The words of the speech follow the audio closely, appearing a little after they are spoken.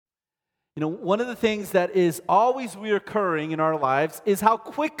One of the things that is always reoccurring in our lives is how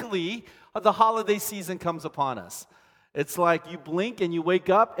quickly the holiday season comes upon us. It's like you blink and you wake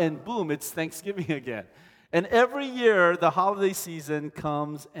up and boom, it's Thanksgiving again. And every year the holiday season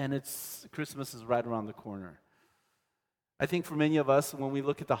comes and Christmas is right around the corner. I think for many of us, when we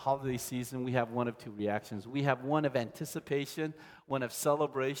look at the holiday season, we have one of two reactions. We have one of anticipation, one of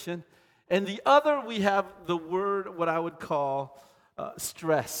celebration, and the other we have the word, what I would call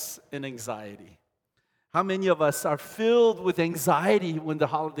stress and anxiety. How many of us are filled with anxiety when the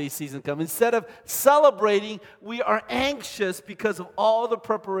holiday season comes? Instead of celebrating, we are anxious because of all the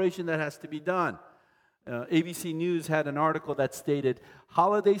preparation that has to be done. ABC News had an article that stated,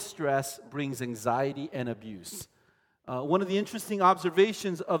 holiday stress brings anxiety and abuse. One of the interesting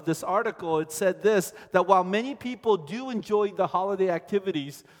observations of this article, it said this, that while many people do enjoy the holiday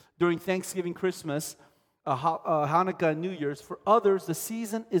activities during Thanksgiving, Christmas, Hanukkah, and New Year's, for others, the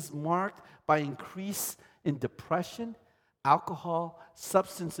season is marked by increase in depression, alcohol,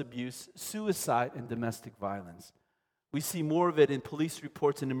 substance abuse, suicide, and domestic violence. We see more of it in police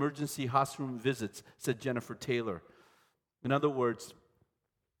reports and emergency hospital visits, said Jennifer Taylor. In other words,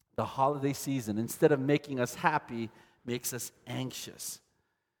 the holiday season, instead of making us happy, makes us anxious.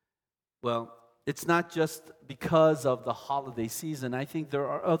 Well, it's not just because of the holiday season. I think there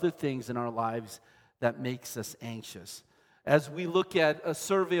are other things in our lives that makes us anxious. As we look at a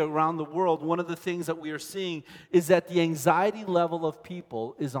survey around the world, one of the things that we are seeing is that the anxiety level of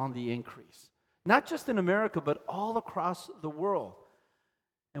people is on the increase. Not just in America, but all across the world.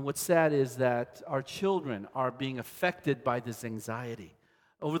 And what's sad is that our children are being affected by this anxiety.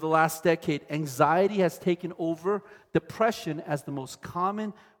 Over the last decade, anxiety has taken over depression as the most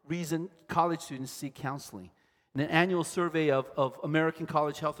common reason college students seek counseling. In an annual survey of American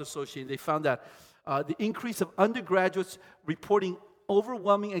College Health Association, they found that the increase of undergraduates reporting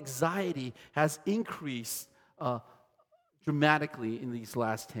overwhelming anxiety has increased dramatically in these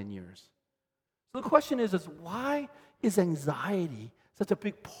last 10 years. So the question is why is anxiety such a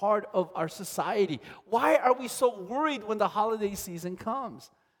big part of our society? Why are we so worried when the holiday season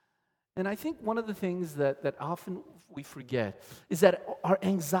comes? And I think one of the things that often we forget is that our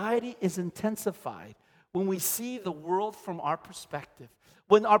anxiety is intensified when we see the world from our perspective.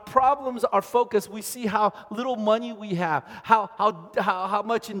 When our problems are focused, we see how little money we have, how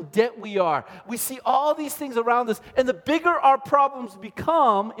much in debt we are. We see all these things around us, and the bigger our problems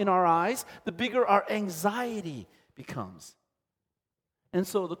become in our eyes, the bigger our anxiety becomes. And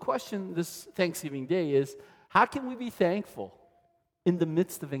so the question this Thanksgiving Day is, how can we be thankful in the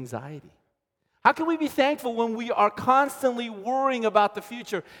midst of anxiety? How can we be thankful when we are constantly worrying about the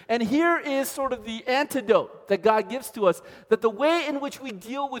future? And here is sort of the antidote that God gives to us, that the way in which we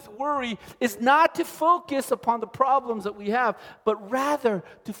deal with worry is not to focus upon the problems that we have, but rather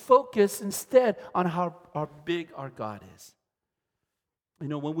to focus instead on how big our God is.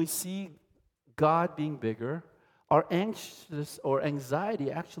 When we see God being bigger, our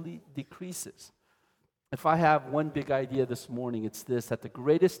anxiety actually decreases. If I have one big idea this morning, it's this, that the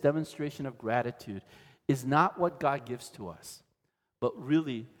greatest demonstration of gratitude is not what God gives to us, but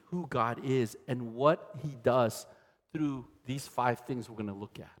really who God is and what He does through these 5 things we're going to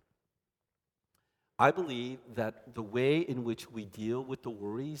look at. I believe that the way in which we deal with the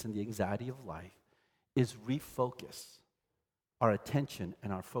worries and the anxiety of life is refocus our attention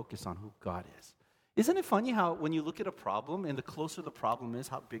and our focus on who God is. Isn't it funny how when you look at a problem, and the closer the problem is,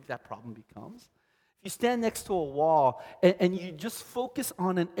 how big that problem becomes? You stand next to a wall and you just focus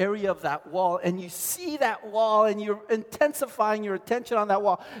on an area of that wall and you see that wall and you're intensifying your attention on that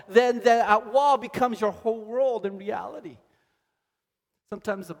wall, then that wall becomes your whole world in reality.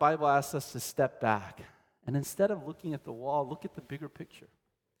 Sometimes the Bible asks us to step back and instead of looking at the wall, look at the bigger picture.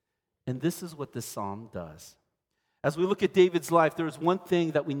 And this is what this psalm does. As we look at David's life, there is one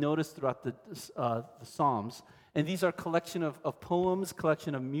thing that we notice throughout the Psalms, and these are a collection of poems,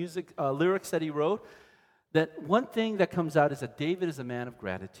 collection of music, lyrics that he wrote, that one thing that comes out is that David is a man of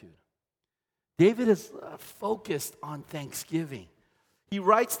gratitude. David is focused on thanksgiving. He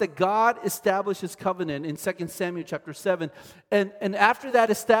writes that God established His covenant in 2 Samuel chapter 7, and after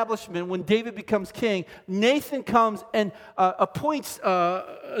that establishment, when David becomes king, Nathan comes and anoints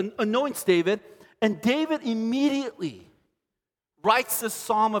David, and David immediately writes this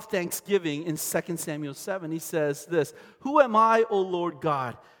psalm of thanksgiving in 2 Samuel 7. He says this, "Who am I, O Lord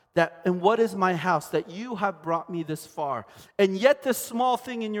God, and what is my house, that you have brought me this far? And yet this small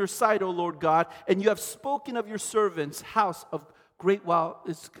thing in your sight, O Lord God, and you have spoken of your servant's house of great while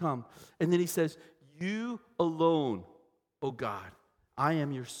is come." And then he says, "You alone, O God, I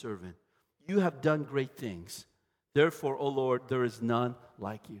am your servant. You have done great things. Therefore, O Lord, there is none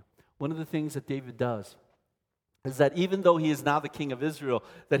like you." one of the things that David does is that even though he is now the king of Israel,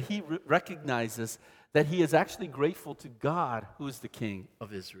 that he recognizes that he is actually grateful to God, who is the king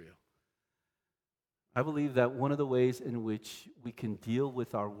of Israel. I believe that one of the ways in which we can deal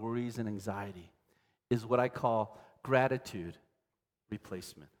with our worries and anxiety is what I call gratitude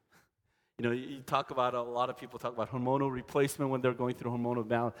replacement. You know, a lot of people talk about hormonal replacement when they're going through hormonal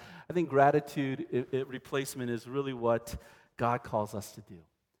balance. I think gratitude replacement is really what God calls us to do.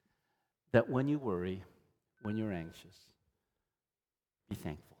 That when you worry, when you're anxious, be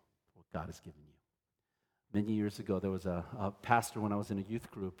thankful for what God has given you. Many years ago, there was a pastor when I was in a youth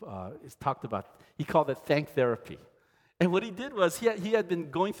group. He called it thank therapy. And what he did was he had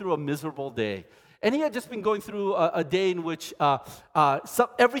been going through a miserable day. And he had just been going through a day in which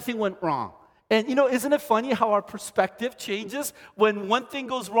everything went wrong. And, you know, isn't it funny how our perspective changes? When one thing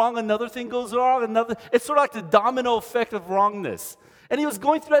goes wrong, another thing goes wrong, it's sort of like the domino effect of wrongness. And he was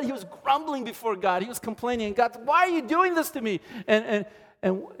going through that. He was grumbling before God. He was complaining. And God, why are you doing this to me? And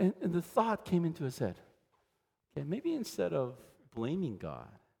the thought came into his head. Okay, maybe instead of blaming God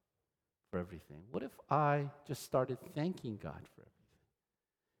for everything, what if I just started thanking God for everything?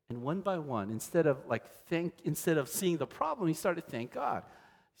 And one by one, instead of seeing the problem, he started to thank God.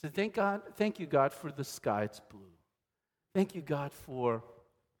 He said, thank you, God, for the sky, it's blue. Thank you, God, for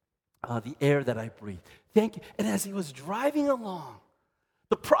the air that I breathe. Thank you. And as he was driving along,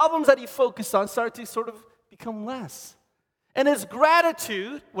 the problems that he focused on started to sort of become less. And his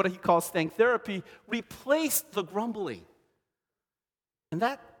gratitude, what he calls thank therapy, replaced the grumbling. And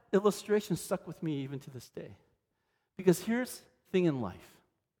that illustration stuck with me even to this day. Because here's the thing in life,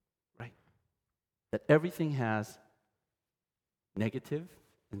 right? That everything has negative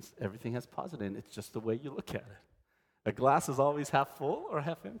and everything has positive, and it's just the way you look at it. A glass is always half full or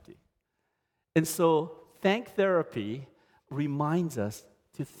half empty. And so thank therapy reminds us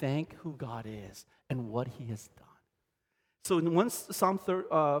to thank who God is and what he has done. So in Psalm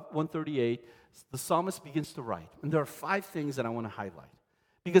 138, the psalmist begins to write. And there are 5 things that I want to highlight.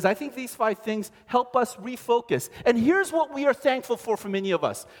 Because I think these 5 things help us refocus. And here's what we are thankful for many of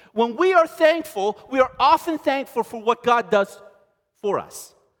us. When we are thankful, we are often thankful for what God does for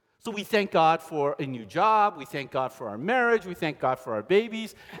us. So we thank God for a new job. We thank God for our marriage. We thank God for our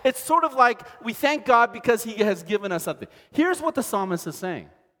babies. It's sort of like we thank God because he has given us something. Here's what the psalmist is saying.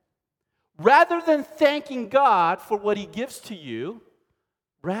 Rather than thanking God for what he gives to you,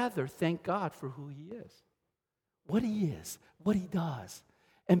 rather thank God for who he is, what he does.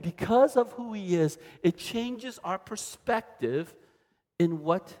 And because of who he is, it changes our perspective in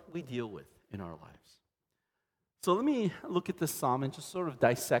what we deal with in our lives. So let me look at this psalm and just sort of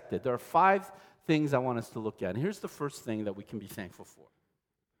dissect it. There are 5 things I want us to look at. And here's the first thing that we can be thankful for.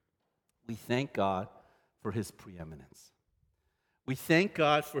 We thank God for his preeminence. We thank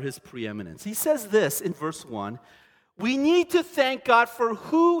God for his preeminence. He says this in verse 1. We need to thank God for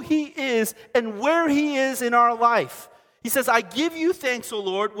who he is and where he is in our life. He says, I give you thanks, O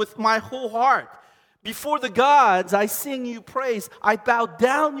Lord, with my whole heart. Before the gods, I sing you praise. I bow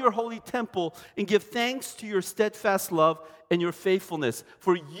down your holy temple and give thanks to your steadfast love and your faithfulness.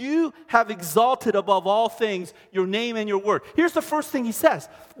 For you have exalted above all things your name and your word. Here's the first thing he says.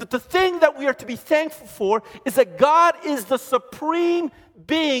 That the thing that we are to be thankful for is that God is the supreme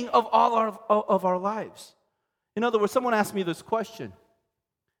being of all of our lives. In other words, someone asked me this question.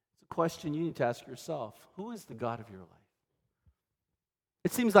 It's a question you need to ask yourself. Who is the God of your life?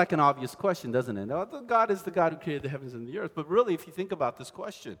 It seems like an obvious question, doesn't it? God is the God who created the heavens and the earth. But really, if you think about this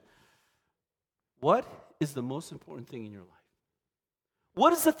question, what is the most important thing in your life?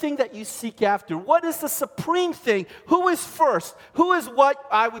 What is the thing that you seek after? What is the supreme thing? Who is first? Who is what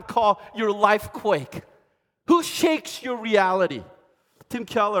I would call your life quake? Who shakes your reality? Tim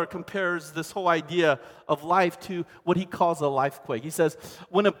Keller compares this whole idea of life to what he calls a life quake. He says,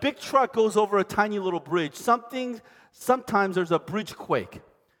 when a big truck goes over a tiny little bridge, sometimes there's a bridge quake.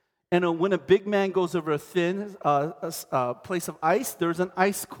 And when a big man goes over a thin place of ice, there's an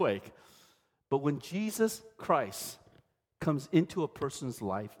ice quake. But when Jesus Christ comes into a person's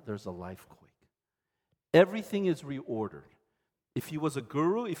life, there's a life quake. Everything is reordered. If he was a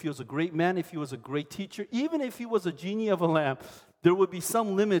guru, if he was a great man, if he was a great teacher, even if he was a genie of a lamp, there would be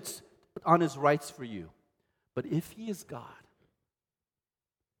some limits on his rights for you. But if he is God,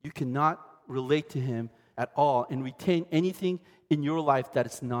 you cannot relate to him at all and retain anything in your life that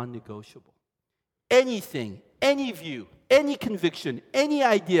is non-negotiable. Anything, any view, any conviction, any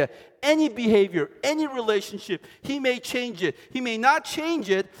idea, any behavior, any relationship, he may change it. He may not change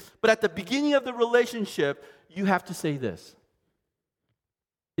it, but at the beginning of the relationship, you have to say this.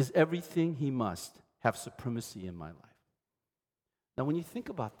 Is everything he must have supremacy in my life? Now, when you think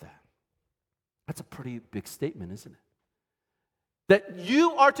about that, That's a pretty big statement, isn't it? That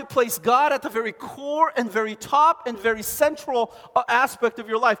you are to place God at the very core and very top and very central aspect of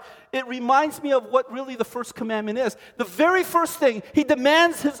your life. It reminds me of what really the first commandment is. The very first thing he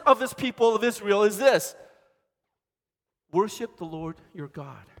demands of his people of Israel is this: worship the Lord your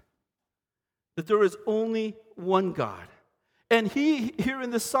God. That there is only one God. And here in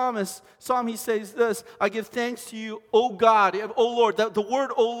the psalm, he says this: I give thanks to you, O God, O Lord. The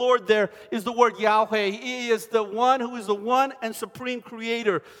word O Lord there is the word Yahweh. He is the one who is the one and supreme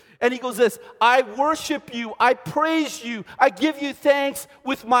creator. And he goes this: I worship you, I praise you, I give you thanks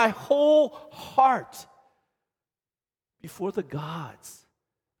with my whole heart. Before the gods,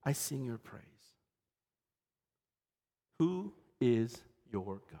 I sing your praise. Who is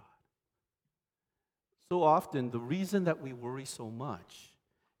your God? So often, the reason that we worry so much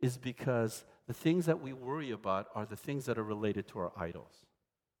is because the things that we worry about are the things that are related to our idols.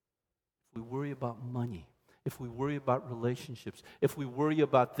 If we worry about money, if we worry about relationships, if we worry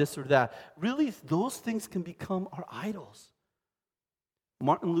about this or that, really those things can become our idols.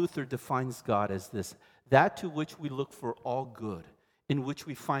 Martin Luther defines God as this: that to which we look for all good, in which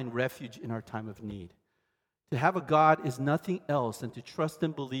we find refuge in our time of need. To have a God is nothing else than to trust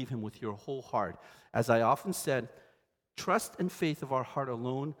and believe him with your whole heart. As I often said, trust and faith of our heart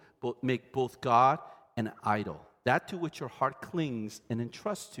alone make both God and idol. That to which your heart clings and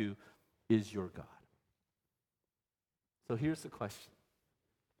entrusts to is your God. So here's the question: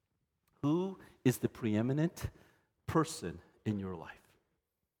 who is the preeminent person in your life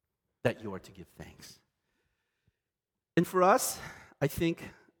that you are to give thanks? And for us, I think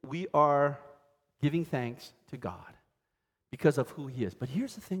we are giving thanks to God because of who he is. But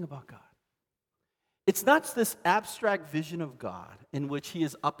here's the thing about God. It's not this abstract vision of God in which he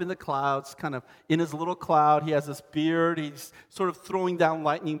is up in the clouds, kind of in his little cloud. He has this beard. He's sort of throwing down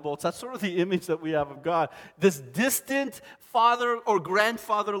lightning bolts. That's sort of the image that we have of God. This distant father or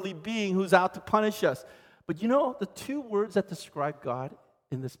grandfatherly being who's out to punish us. But you know, the two words that describe God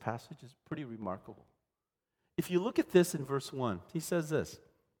in this passage is pretty remarkable. If you look at this in verse 1, he says this.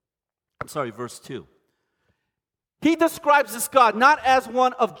 Verse 2. He describes this God not as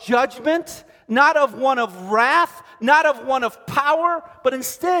one of judgment, not of one of wrath, not of one of power, but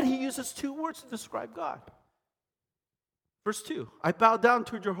instead he uses two words to describe God. Verse 2, I bow down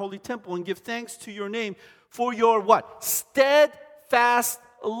toward your holy temple and give thanks to your name for your what? Steadfast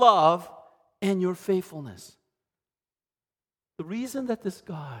love and your faithfulness. The reason that this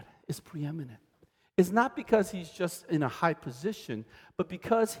God is preeminent is not because he's just in a high position, but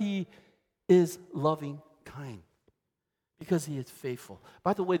because he is loving kind. Because he is faithful.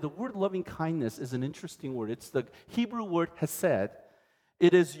 By the way, the word loving kindness is an interesting word. It's the Hebrew word hesed.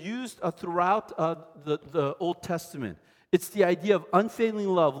 It is used throughout the Old Testament. It's the idea of unfailing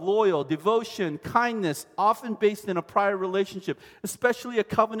love, loyal, devotion, kindness, often based in a prior relationship, especially a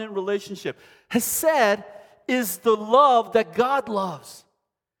covenant relationship. Hesed is the love that God loves.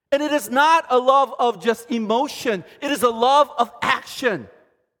 And it is not a love of just emotion. It is a love of action.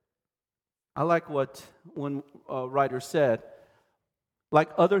 I like what one writer said. Like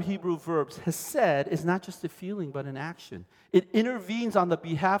other Hebrew verbs, hesed is not just a feeling but an action. It intervenes on the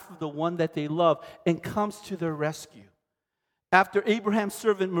behalf of the one that they love and comes to their rescue. After Abraham's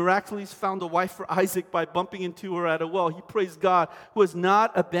servant miraculously found a wife for Isaac by bumping into her at a well, he praised God who has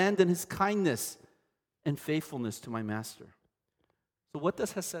not abandoned his kindness and faithfulness to my master. So what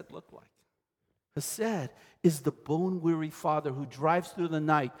does hesed look like? Hesed is the bone-weary father who drives through the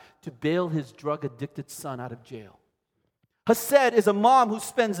night to bail his drug-addicted son out of jail. Hesed is a mom who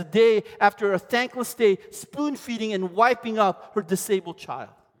spends a day after a thankless day spoon-feeding and wiping up her disabled child.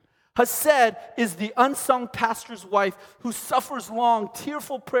 Hesed is the unsung pastor's wife who suffers long,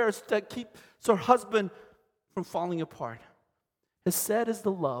 tearful prayers that keeps her husband from falling apart. Hesed is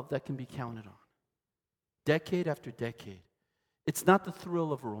the love that can be counted on, decade after decade. It's not the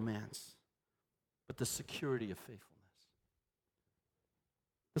thrill of a romance, but the security of faithfulness.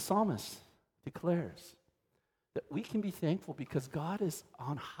 The psalmist declares that we can be thankful because God is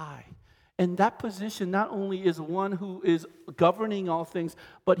on high. And that position not only is one who is governing all things,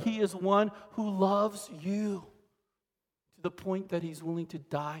 but he is one who loves you to the point that he's willing to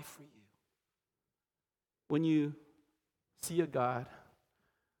die for you. When you see a God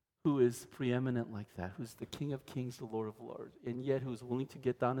who is preeminent like that, who's the King of Kings, the Lord of Lords, and yet who's willing to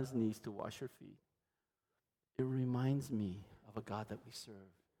get down his knees to wash your feet, it reminds me of a God that we serve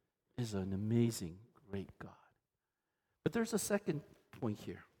is an amazing, great God. But there's a second point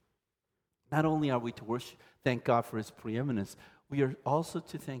here. Not only are we to thank God for his preeminence, we are also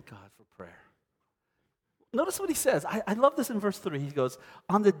to thank God for prayer. Notice what he says. I love this in verse 3. He goes,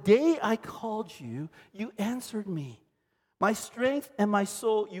 on the day I called you, you answered me. My strength and my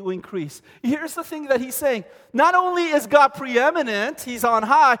soul you increase. Here's the thing that he's saying. Not only is God preeminent, he's on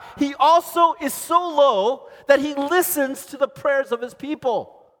high, he also is so low that he listens to the prayers of his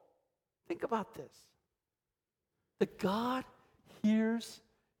people. Think about this. That God hears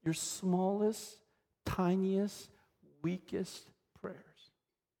your smallest, tiniest, weakest prayers.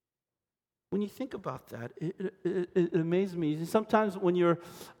 When you think about that, it amazes me. Sometimes when you're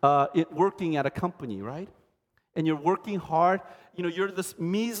working at a company, right? And you're working hard, you're this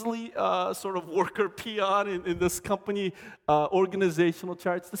measly sort of worker peon in this company organizational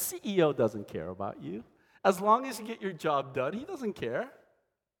charts. The CEO doesn't care about you. As long as you get your job done, he doesn't care.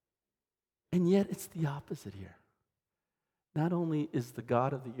 And yet it's the opposite here. Not only is the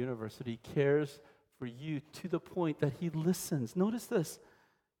God of the universe that he cares for you to the point that he listens. Notice this.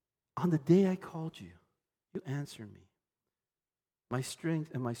 On the day I called you, you answered me. My strength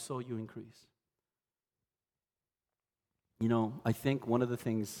and my soul you increase. I think one of the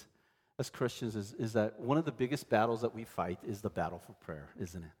things as Christians is that one of the biggest battles that we fight is the battle for prayer,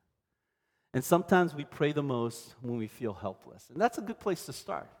 isn't it? And sometimes we pray the most when we feel helpless. And that's a good place to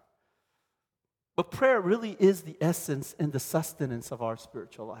start. But prayer really is the essence and the sustenance of our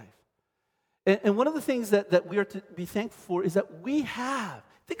spiritual life. And one of the things that we are to be thankful for is that we have,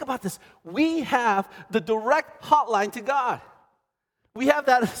 think about this, we have the direct hotline to God. We have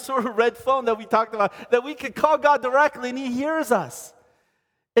that sort of red phone that we talked about, that we can call God directly and he hears us.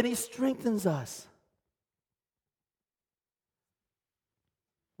 And he strengthens us.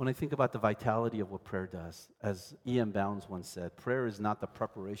 When I think about the vitality of what prayer does, as E.M. Bounds once said, prayer is not the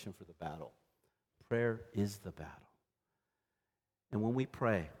preparation for the battle. Prayer is the battle. And when we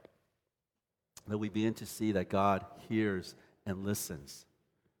pray, that we begin to see that God hears and listens,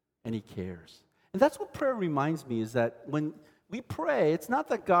 and he cares. And that's what prayer reminds me, is that when we pray, it's not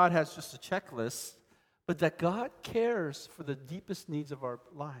that God has just a checklist, but that God cares for the deepest needs of our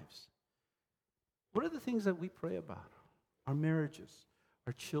lives. What are the things that we pray about? Our marriages,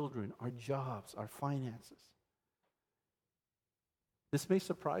 our children, our jobs, our finances. This may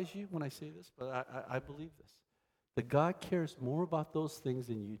surprise you when I say this, but I believe this. That God cares more about those things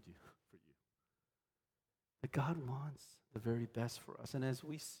than you do for you. That God wants the very best for us. And as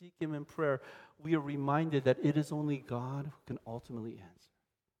we seek him in prayer, we are reminded that it is only God who can ultimately answer.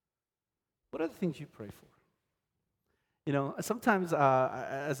 What are the things you pray for? Sometimes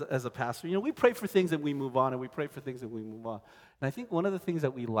as a pastor, we pray for things and we move on, and we pray for things and we move on. And I think one of the things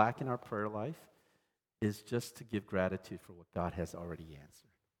that we lack in our prayer life is just to give gratitude for what God has already answered.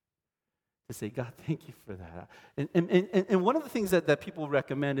 To say, God, thank you for that. And one of the things that people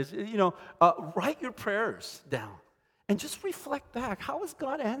recommend is, write your prayers down. And just reflect back. How has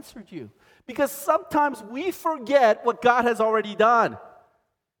God answered you? Because sometimes we forget what God has already done.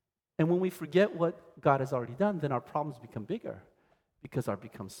 And when we forget what God has already done, then our problems become bigger because ours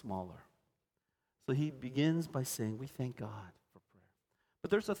become smaller. So he begins by saying, we thank God for prayer.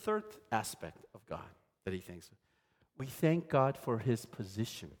 But there's a third aspect of God that he thanks. We thank God for his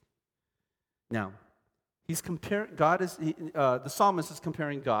position. Now, the psalmist is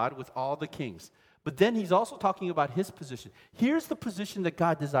comparing God with all the kings. But then he's also talking about his position. Here's the position that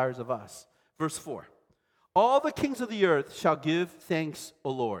God desires of us. Verse 4. All the kings of the earth shall give thanks,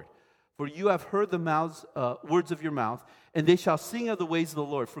 O Lord. For you have heard the words of your mouth, and they shall sing of the ways of the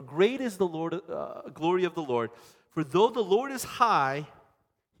Lord. For great is the glory of the Lord. For though the Lord is high,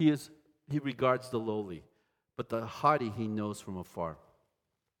 he regards the lowly. But the haughty he knows from afar.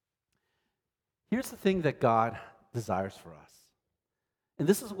 Here's the thing that God desires for us. And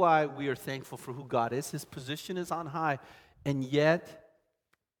this is why we are thankful for who God is. His position is on high. And yet,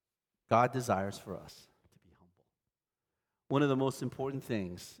 God desires for us to be humble. One of the most important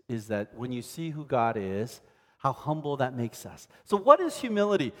things is that when you see who God is, how humble that makes us. So what is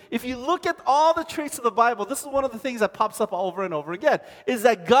humility? If you look at all the traits of the Bible, this is one of the things that pops up over and over again, is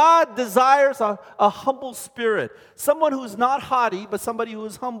that God desires a humble spirit. Someone who's not haughty, but somebody who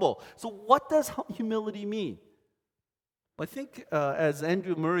is humble. So what does humility mean? I think as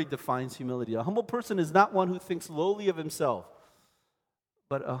Andrew Murray defines humility, a humble person is not one who thinks lowly of himself,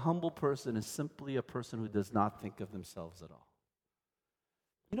 but a humble person is simply a person who does not think of themselves at all.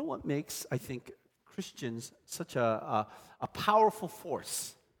 You know what makes, I think, Christians such a powerful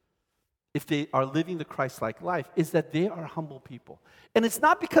force, if they are living the Christ-like life, is that they are humble people. And it's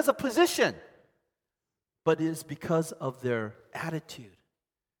not because of position, but it is because of their attitude.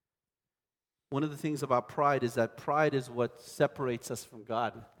 One of the things about pride is that pride is what separates us from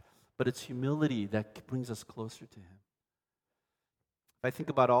God, but it's humility that brings us closer to him. If I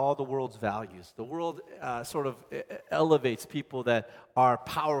think about all the world's values, the world sort of elevates people that are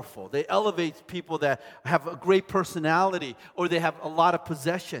powerful. They elevate people that have a great personality or they have a lot of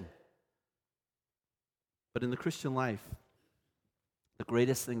possession. But in the Christian life, the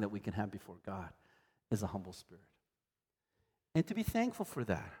greatest thing that we can have before God is a humble spirit. And to be thankful for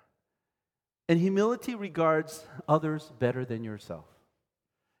that. And humility regards others better than yourself.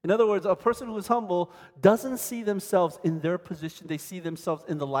 In other words, a person who is humble doesn't see themselves in their position. They see themselves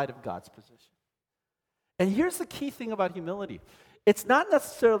in the light of God's position. And here's the key thing about humility. It's not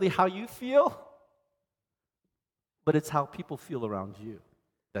necessarily how you feel, but it's how people feel around you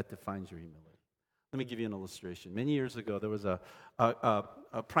that defines your humility. Let me give you an illustration. Many years ago, there was a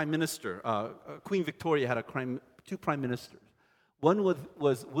prime minister. Queen Victoria had two prime ministers. One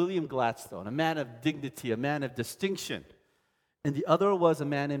was William Gladstone, a man of dignity, a man of distinction. And the other was a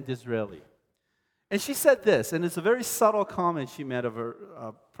man named Disraeli. And she said this, and it's a very subtle comment she made of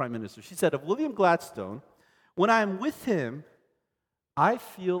her prime minister. She said, of William Gladstone, when I am with him, I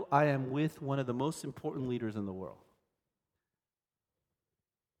feel I am with one of the most important leaders in the world.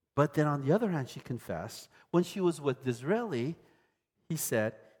 But then on the other hand, she confessed, when she was with Disraeli, he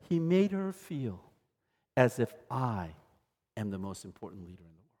said, he made her feel as if I am the most important leader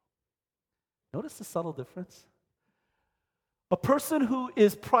in the world. Notice the subtle difference? A person who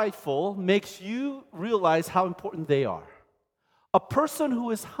is prideful makes you realize how important they are. A person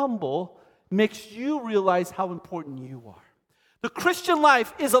who is humble makes you realize how important you are. The Christian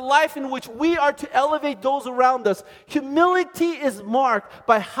life is a life in which we are to elevate those around us. Humility is marked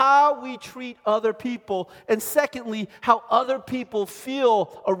by how we treat other people, and secondly, how other people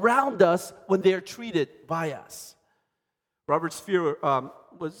feel around us when they are treated by us. Robert Spear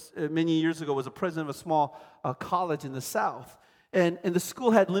was many years ago was a president of a small college in the South. And the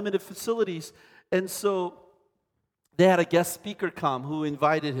school had limited facilities, and so they had a guest speaker come who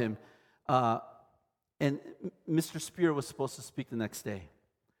invited him, and Mr. Spear was supposed to speak the next day.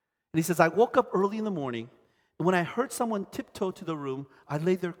 And he says, I woke up early in the morning, and when I heard someone tiptoe to the room, I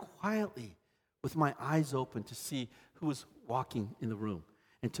lay there quietly with my eyes open to see who was walking in the room.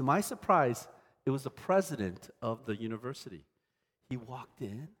 And to my surprise, it was the president of the university. He walked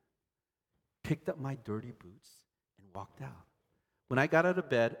in, picked up my dirty boots, and walked out. When I got out of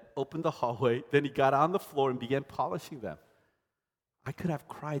bed, opened the hallway, then he got on the floor and began polishing them. I could have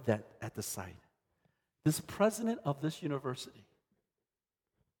cried that at the sight. This president of this university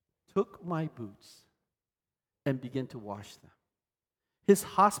took my boots and began to wash them. His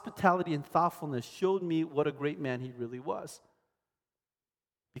hospitality and thoughtfulness showed me what a great man he really was,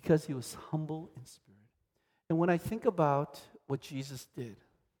 because he was humble in spirit. And when I think about what Jesus did,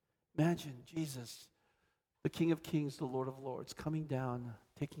 imagine Jesus, the King of Kings, the Lord of Lords, coming down,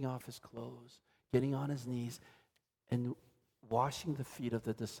 taking off his clothes, getting on his knees, and washing the feet of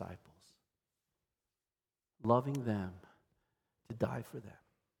the disciples, loving them, to die for them.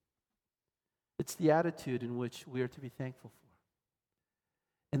 It's the attitude in which we are to be thankful for.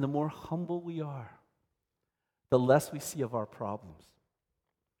 And the more humble we are, the less we see of our problems,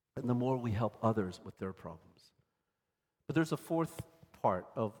 and the more we help others with their problems. But there's a fourth part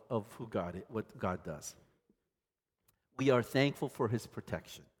of who God is, what God does. We are thankful for his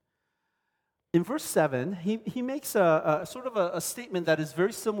protection. In verse 7, he makes a sort of a statement that is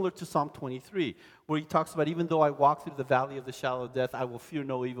very similar to Psalm 23, where he talks about, even though I walk through the valley of the shadow of death, I will fear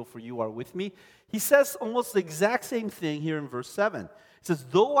no evil, for you are with me. He says almost the exact same thing here in verse 7. He says,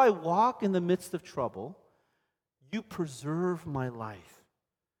 though I walk in the midst of trouble, you preserve my life.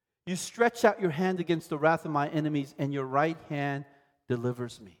 You stretch out your hand against the wrath of my enemies, and your right hand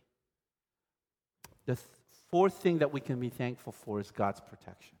delivers me. The fourth thing that we can be thankful for is God's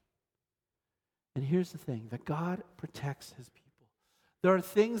protection. And here's the thing, that God protects his people. There are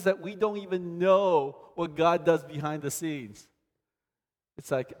things that we don't even know what God does behind the scenes.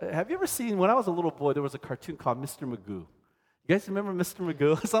 It's like, have you ever seen, when I was a little boy, there was a cartoon called Mr. Magoo. You guys remember Mr.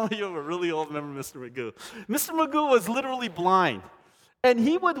 Magoo? Some of you are really old remember Mr. Magoo. Mr. Magoo was literally blind. And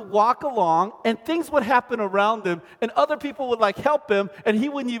he would walk along, and things would happen around him, and other people would help him, and he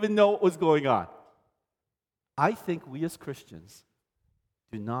wouldn't even know what was going on. I think we as Christians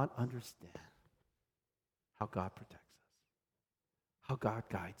do not understand how God protects us, how God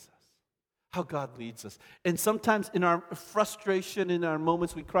guides us, how God leads us. And sometimes in our frustration, in our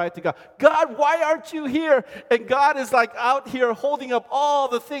moments, we cry to God, God, why aren't you here? And God is out here holding up all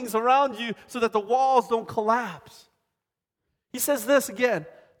the things around you so that the walls don't collapse. He says this again,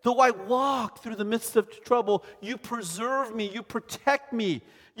 though I walk through the midst of trouble, you preserve me, you protect me.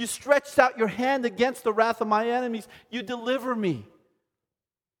 You stretched out your hand against the wrath of my enemies, you deliver me.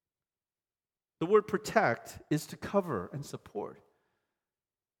 The word protect is to cover and support.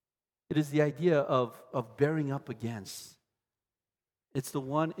 It is the idea of bearing up against. It's the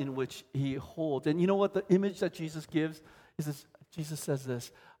one in which he holds. And you know what the image that Jesus gives is this? Jesus says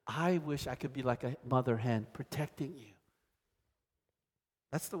this, I wish I could be like a mother hen protecting you.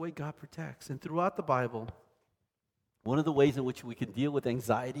 That's the way God protects. And throughout the Bible, one of the ways in which we can deal with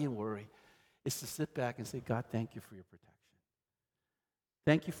anxiety and worry is to sit back and say, God, thank you for your protection.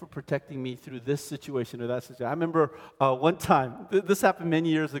 Thank you for protecting me through this situation or that situation. I remember one time, this happened many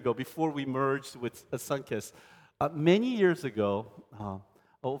years ago, before we merged with Sunkiss. Many years ago,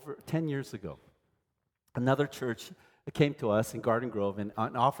 over 10 years ago, another church came to us in Garden Grove and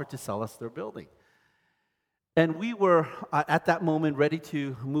offered to sell us their building. And we were, at that moment, ready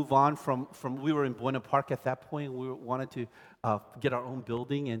to move on from we were in Buena Park at that point. We wanted to get our own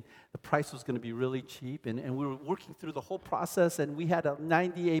building, and the price was going to be really cheap. And we were working through the whole process, and we had a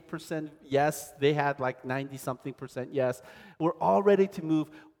 98% yes. They had like 90-something% yes. We're all ready to move.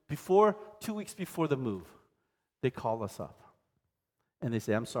 2 weeks before the move, they call us up. And they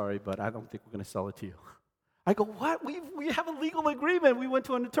say, I'm sorry, but I don't think we're going to sell it to you. I go, what? We have a legal agreement. We went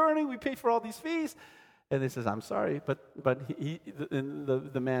to an attorney. We paid for all these fees. And they says, I'm sorry, but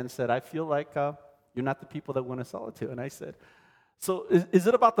the man said, I feel like you're not the people that we want to sell it to. And I said, so is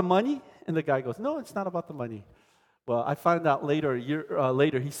it about the money? And the guy goes, no, it's not about the money. Well, I found out later, a year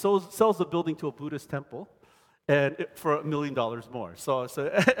later, he sells the building to a Buddhist temple and for $1 million more. So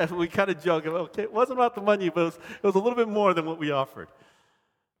we kind of joke, okay, it wasn't about the money, but it was a little bit more than what we offered.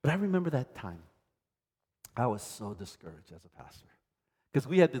 But I remember that time. I was so discouraged as a pastor. Because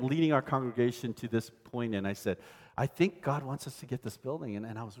we had been leading our congregation to this point, and I said, I think God wants us to get this building,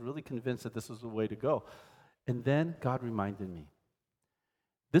 and I was really convinced that this was the way to go. And then God reminded me,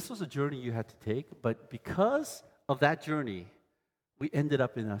 this was a journey you had to take, but because of that journey, we ended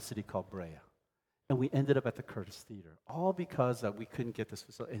up in a city called Brea, and we ended up at the Curtis Theater, all because we couldn't get this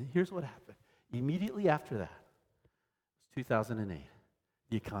facility. And here's what happened. Immediately after that, 2008,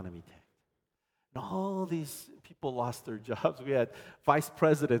 the economy tanked. And all these people lost their jobs. We had vice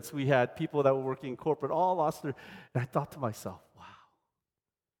presidents. We had people that were working in corporate, all lost their... And I thought to myself, wow,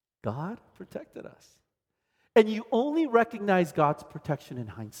 God protected us. And you only recognize God's protection in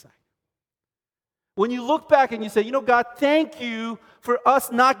hindsight. When you look back and you say, God, thank you for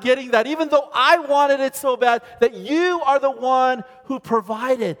us not getting that, even though I wanted it so bad, that you are the one who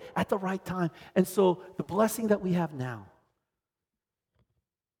provided at the right time. And so the blessing that we have now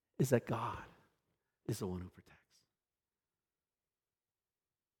is that God is the one who protects.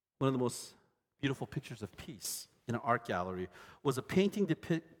 One of the most beautiful pictures of peace in an art gallery was a painting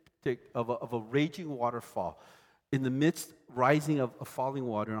depicting of a raging waterfall. In the midst, rising of falling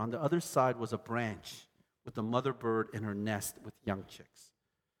water, and on the other side was a branch with a mother bird in her nest with young chicks.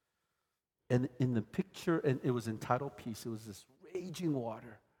 And in the picture, and it was entitled Peace, it was this raging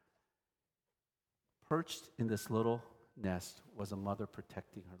water. Perched in this little nest was a mother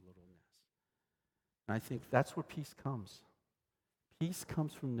protecting her little nest. And I think that's where peace comes. Peace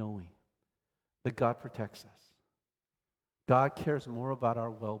comes from knowing that God protects us. God cares more about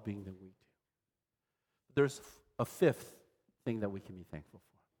our well-being than we do. There's a fifth thing that we can be thankful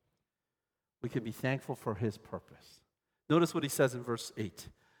for. We can be thankful for his purpose. Notice what he says in verse 8.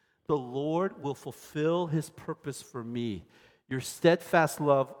 The Lord will fulfill his purpose for me. Your steadfast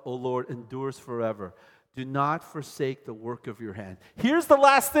love, O Lord, endures forever. Do not forsake the work of your hand. Here's the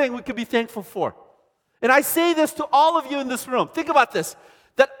last thing we can be thankful for. And I say this to all of you in this room. Think about this.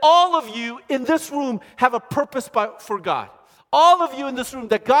 That all of you in this room have a purpose for God. All of you in this room,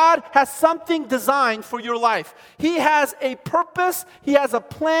 that God has something designed for your life. He has a purpose, he has a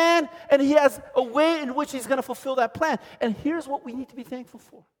plan, and he has a way in which he's going to fulfill that plan. And here's what we need to be thankful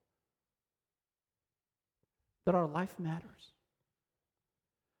for. That our life matters.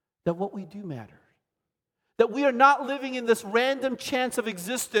 That what we do matters. That we are not living in this random chance of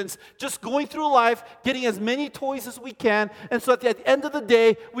existence, just going through life, getting as many toys as we can, and so at the end of the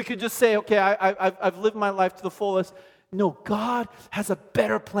day, we could just say, okay, I've lived my life to the fullest. No, God has a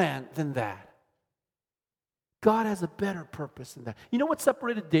better plan than that. God has a better purpose than that. You know what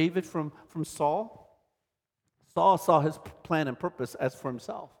separated David from Saul? Saul saw his plan and purpose as for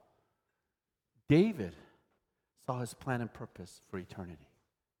himself. David saw his plan and purpose for eternity.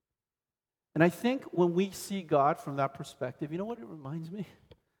 And I think when we see God from that perspective, you know what it reminds me?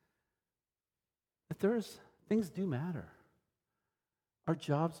 That things do matter. Our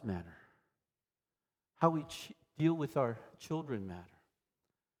jobs matter. How we deal with our children matter.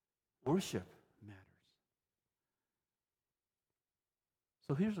 Worship matters.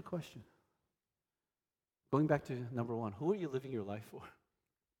 So here's the question. Going back to number one, who are you living your life for?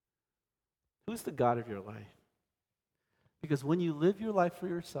 Who's the God of your life? Because when you live your life for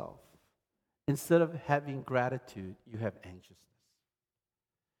yourself, Instead of having gratitude, you have anxiousness.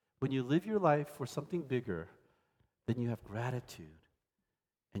 When you live your life for something bigger, then you have gratitude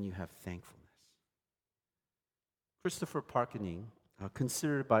and you have thankfulness. Christopher Parkening,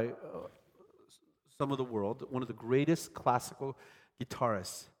 considered by some of the world one of the greatest classical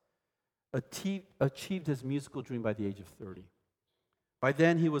guitarists, achieved his musical dream by the age of 30. By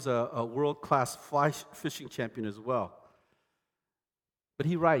then, he was a world-class fly fishing champion as well. But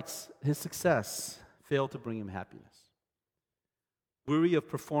he writes, his success failed to bring him happiness. Weary of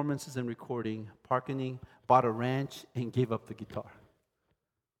performances and recording, Parkening bought a ranch and gave up the guitar.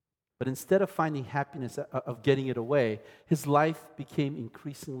 But instead of finding happiness of getting it away, his life became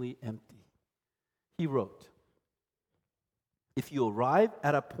increasingly empty. He wrote, "If you arrive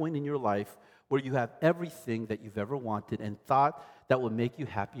at a point in your life where you have everything that you've ever wanted and thought that would make you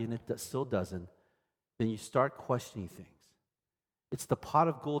happy and it still doesn't, then you start questioning things. It's the pot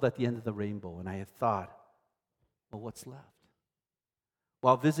of gold at the end of the rainbow." And I had thought, well, what's left?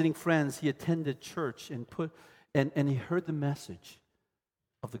 While visiting friends, he attended church and he heard the message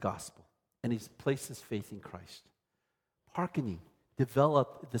of the gospel, and he's placed his faith in Christ. Parkening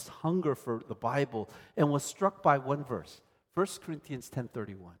developed this hunger for the Bible and was struck by one verse, 1 Corinthians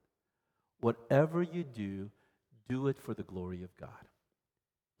 10:31. "Whatever you do, do it for the glory of God."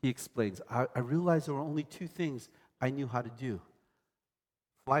 He explains, I realized there were only two things I knew how to do: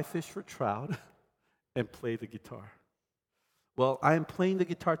 fly fish for trout and play the guitar. Well, I am playing the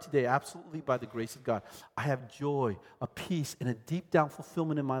guitar today absolutely by the grace of God. I have joy, a peace, and a deep down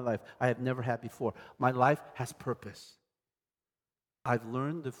fulfillment in my life I have never had before. My life has purpose. I've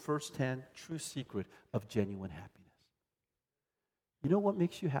learned the firsthand true secret of genuine happiness. You know what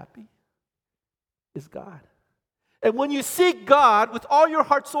makes you happy? Is God. And when you seek God with all your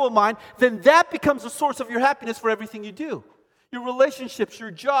heart, soul, and mind, then that becomes the source of your happiness for everything you do. Your relationships,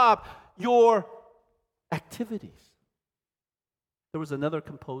 your job, your activities. There was another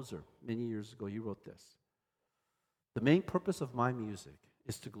composer many years ago. He wrote this: "The main purpose of my music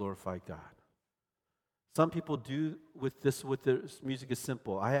is to glorify God. Some people do with their music is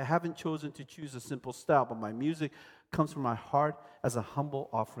simple. I haven't chosen to choose a simple style, but my music comes from my heart as a humble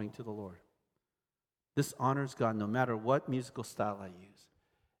offering to the Lord. This honors God no matter what musical style I use."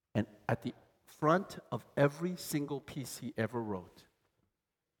 And at the front of every single piece he ever wrote,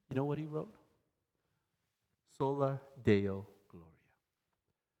 you know what he wrote? "Sola Deo Gloria."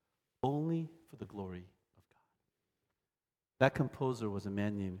 Only for the glory of God. That composer was a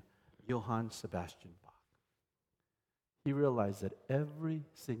man named Johann Sebastian Bach. He realized that every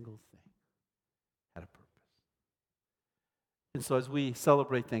single thing had a purpose. And so as we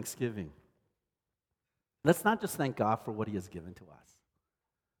celebrate Thanksgiving, let's not just thank God for what He has given to us.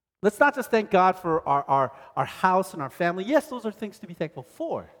 Let's not just thank God for our house and our family. Yes, those are things to be thankful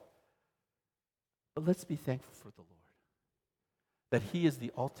for. But let's be thankful for the Lord. That He is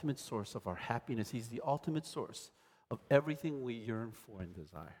the ultimate source of our happiness. He's the ultimate source of everything we yearn for and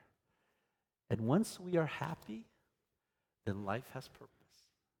desire. And once we are happy, then life has purpose,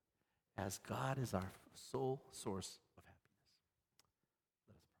 as God is our sole source